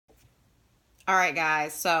All right,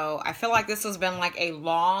 guys, so I feel like this has been like a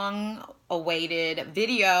long awaited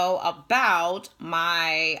video about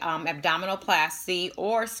my abdominoplasty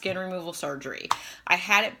or skin removal surgery. I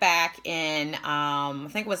had it back in, I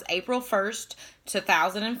think it was April 1st,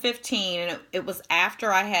 2015, and it was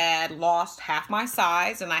after I had lost half my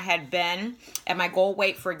size, and I had been at my goal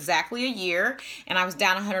weight for exactly a year, and I was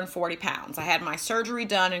down 140 pounds. I had my surgery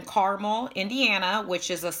done in Carmel, Indiana, which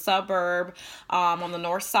is a suburb on the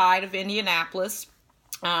north side of Indianapolis.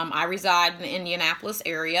 I reside in the Indianapolis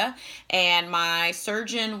area, and my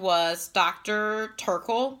surgeon was Dr.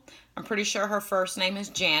 Turkle. I'm pretty sure her first name is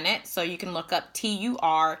Janet, so you can look up Turkle.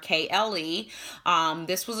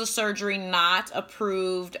 This was a surgery not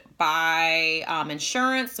approved by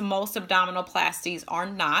insurance. Most abdominoplasties are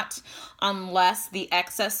not, unless the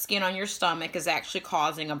excess skin on your stomach is actually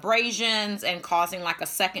causing abrasions and causing like a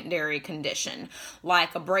secondary condition,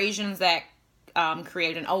 like abrasions that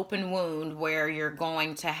create an open wound where you're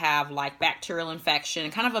going to have like bacterial infection,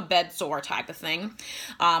 kind of a bed sore type of thing.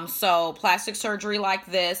 So plastic surgery like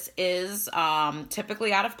this is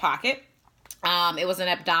typically out of pocket. It was an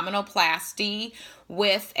abdominoplasty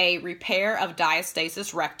with a repair of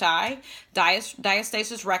diastasis recti.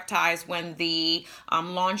 Diastasis recti is when the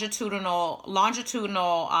longitudinal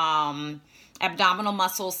abdominal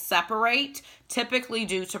muscles separate, typically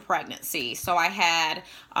due to pregnancy. So I had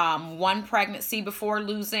one pregnancy before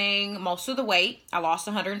losing most of the weight. I lost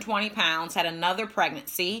 120 pounds, had another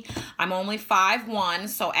pregnancy. I'm only 5'1",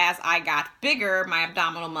 so as I got bigger, my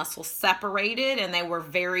abdominal muscles separated, and they were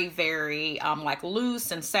very, very like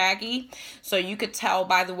loose and saggy. So you could tell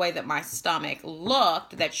by the way that my stomach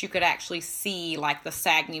looked that you could actually see like the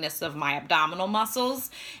sagginess of my abdominal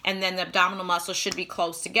muscles. And then the abdominal muscles should be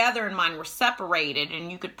close together, and mine were separated, and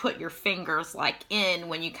you could put your fingers like in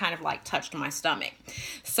when you kind of like touched my stomach.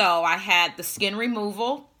 So I had the skin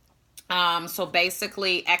removal. So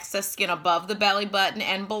basically excess skin above the belly button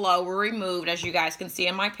and below were removed, as you guys can see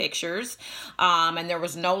in my pictures. And there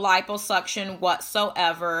was no liposuction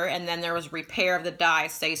whatsoever. And then there was repair of the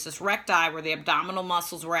diastasis recti, where the abdominal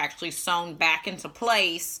muscles were actually sewn back into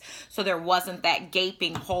place. So there wasn't that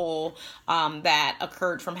gaping hole that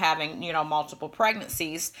occurred from having, multiple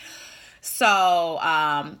pregnancies. So,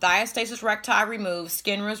 diastasis recti removed,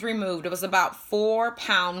 skin was removed. It was about 4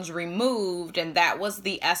 pounds removed, and that was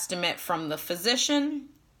the estimate from the physician.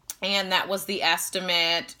 And that was the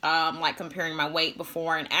estimate, like comparing my weight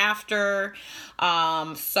before and after.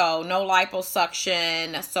 So no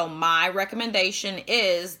liposuction. So my recommendation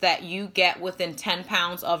is that you get within 10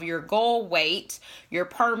 pounds of your goal weight, your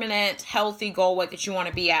permanent healthy goal weight that you want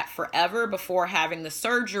to be at forever before having the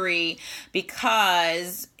surgery,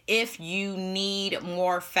 because if you need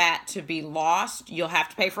more fat to be lost, you'll have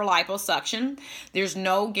to pay for liposuction. There's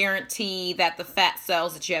no guarantee that the fat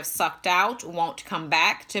cells that you have sucked out won't come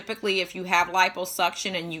back. Typically, if you have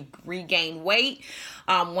liposuction and you regain weight,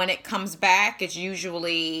 when it comes back, it's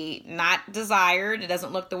usually not desired. It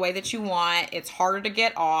doesn't look the way that you want. It's harder to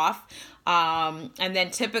get off. And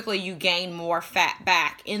then typically you gain more fat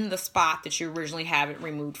back in the spot that you originally have it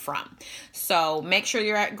removed from. So make sure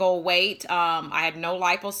you're at goal weight. I had no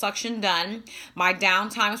liposuction done. My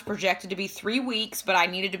downtime was projected to be 3 weeks, but I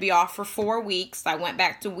needed to be off for 4 weeks. I went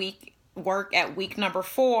back to work at week number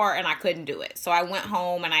 4, and I couldn't do it. So I went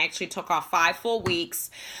home and I actually took off 5 full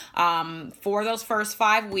weeks. For those first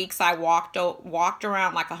 5 weeks, I walked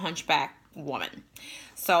around like a hunchback woman.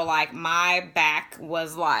 So like my back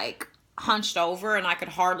was like hunched over, and I could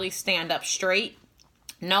hardly stand up straight.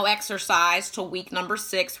 No exercise till week number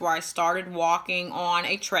 6, where I started walking on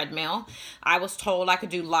a treadmill. I was told I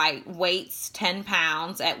could do light weights, 10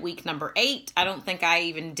 pounds, at week number 8. I don't think I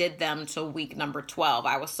even did them till week number 12.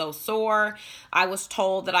 I was so sore. I was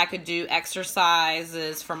told that I could do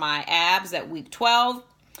exercises for my abs at week 12.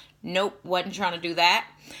 Nope, wasn't trying to do that.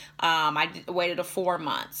 I waited 4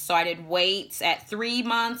 months. So I did weights at 3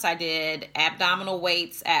 months. I did abdominal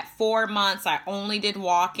weights at 4 months. I only did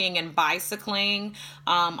walking and bicycling,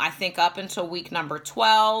 I think up until week number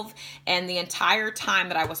 12. And the entire time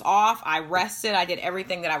that I was off, I rested. I did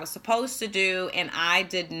everything that I was supposed to do, and I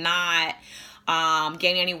did not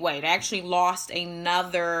gain any weight. I actually lost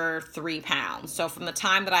another 3 pounds. So from the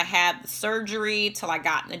time that I had the surgery till I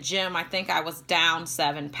got in the gym, I think I was down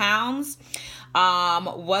 7 pounds.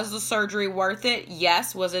 Was the surgery worth it?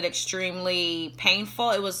 Yes. Was it extremely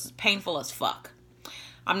painful? It was painful as fuck.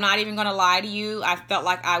 I'm not even going to lie to you. I felt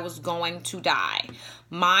like I was going to die.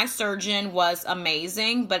 My surgeon was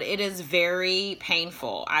amazing, but it is very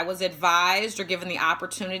painful. I was advised or given the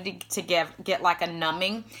opportunity to get like a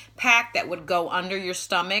numbing pack that would go under your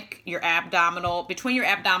stomach, between your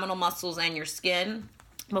abdominal muscles and your skin.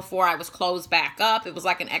 before I was closed back up. It was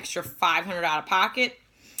like an extra $500 out of pocket.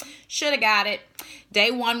 Should have got it.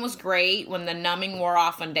 Day 1 was great. When the numbing wore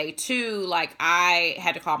off on day 2, like, I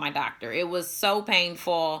had to call my doctor. It was so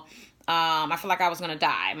painful. I feel like I was going to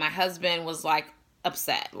die. My husband was like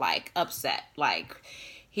upset. Like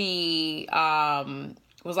he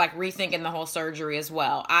was like rethinking the whole surgery as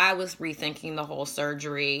well. I was rethinking the whole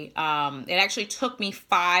surgery. It actually took me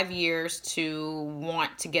 5 years to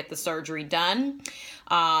want to get the surgery done.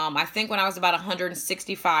 I think when I was about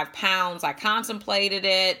 165 pounds, I contemplated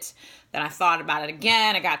it. Then I thought about it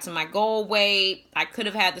again. I got to my goal weight. I could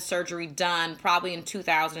have had the surgery done probably in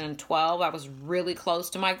 2012. I was really close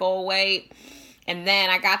to my goal weight. And then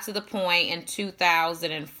I got to the point in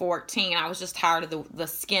 2014, I was just tired of the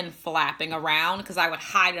skin flapping around because I would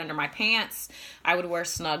hide it under my pants. I would wear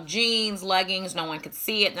snug jeans, leggings, no one could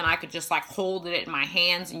see it. Then I could just like hold it in my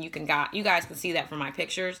hands, and you guys can see that from my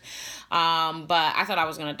pictures. But I thought I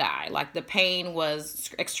was going to die. Like, the pain was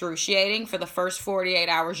excruciating. For the first 48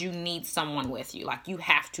 hours, you need someone with you. Like, you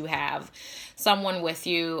have to have someone with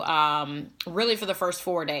you, really for the first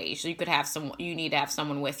 4 days. So you need to have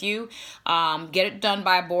someone with you. Get it done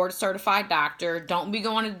by a board certified doctor. Don't be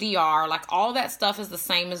going to DR. Like, all that stuff is the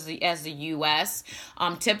same as the US.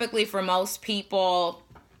 Typically for most people,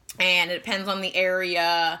 and it depends on the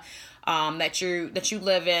area that you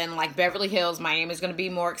live in, like Beverly Hills, Miami is going to be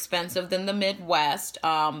more expensive than the Midwest,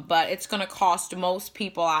 but it's going to cost most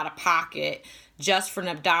people out of pocket just for an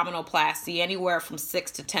abdominoplasty anywhere from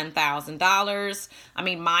 $6,000 to $10,000. I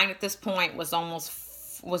mean, mine at this point was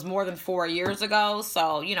more than 4 years ago,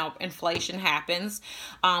 so inflation happens.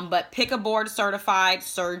 But pick a board certified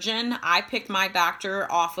surgeon. I picked my doctor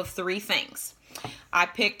off of 3 things. I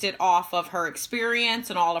picked it off of her experience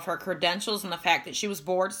and all of her credentials and the fact that she was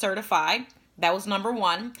board certified. That was number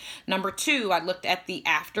 1. Number 2, I looked at the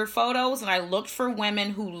after photos, and I looked for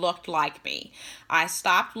women who looked like me. I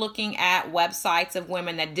stopped looking at websites of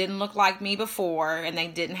women that didn't look like me before, and they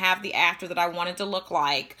didn't have the after that I wanted to look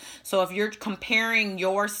like. So if you're comparing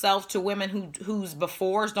yourself to women whose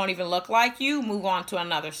befores don't even look like you, move on to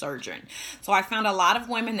another surgeon. So I found a lot of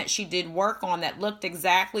women that she did work on that looked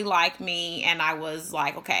exactly like me, and I was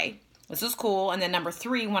like, okay, this is cool. And then number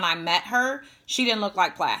 3, when I met her, she didn't look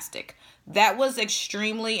like plastic. That was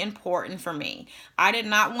extremely important for me. I did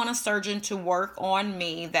not want a surgeon to work on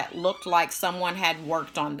me that looked like someone had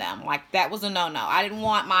worked on them. Like, that was a no-no. I didn't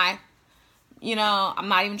want I'm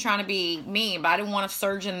not even trying to be mean, but I didn't want a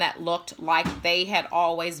surgeon that looked like they had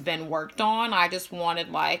always been worked on. I just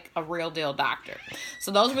wanted like a real deal doctor.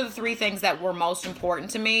 So those were the 3 things that were most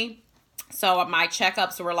important to me. So my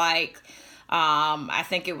checkups were like, I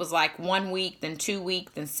think it was like 1 week, then 2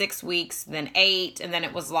 weeks, then 6 weeks, then 8, and then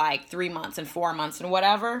it was like 3 months and 4 months and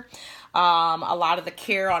whatever. A lot of the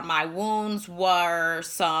care on my wounds were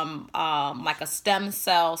some like a stem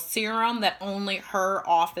cell serum that only her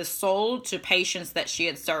office sold to patients that she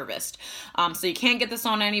had serviced. So you can't get this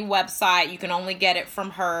on any website. You can only get it from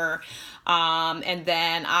her. And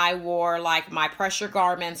then I wore like my pressure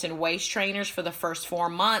garments and waist trainers for the first 4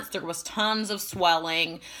 months. There was tons of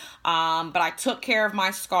swelling. But I took care of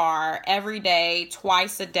my scar every day,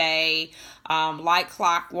 twice a day, like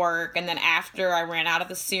clockwork. And then after I ran out of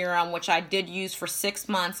the serum, which I did use for 6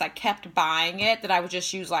 months, I kept buying it, that I would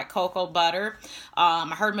just use like cocoa butter. I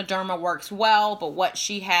heard Mederma works well, but what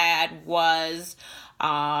she had was,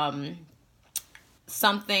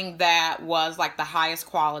 something that was like the highest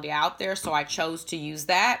quality out there, so I chose to use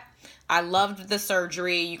that. I loved the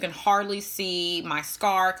surgery. You can hardly see my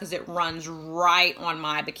scar because it runs right on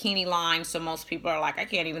my bikini line, so most people are like, I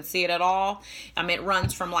can't even see it at all. It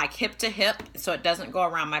runs from like hip to hip, so it doesn't go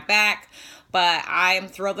around my back. But I am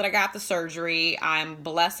thrilled that I got the surgery. I'm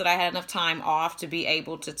blessed that I had enough time off to be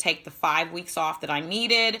able to take the 5 weeks off that I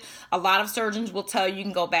needed. A lot of surgeons will tell you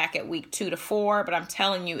can go back at week 2 to 4, but I'm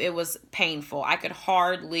telling you, it was painful. I could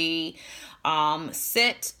hardly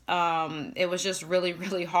sit. It was just really,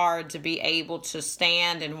 really hard to be able to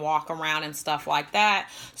stand and walk around and stuff like that.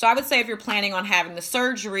 So I would say if you're planning on having the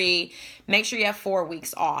surgery, make sure you have 4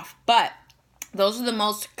 weeks off. But those are the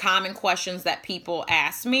most common questions that people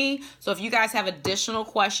ask me. So if you guys have additional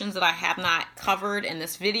questions that I have not covered in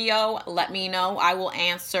this video, let me know. I will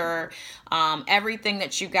answer everything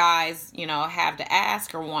that you guys, have to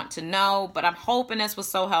ask or want to know. But I'm hoping this was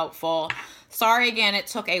so helpful. Sorry again, it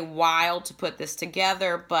took a while to put this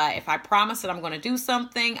together, but if I promise that I'm going to do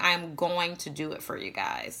something, I'm going to do it for you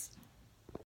guys.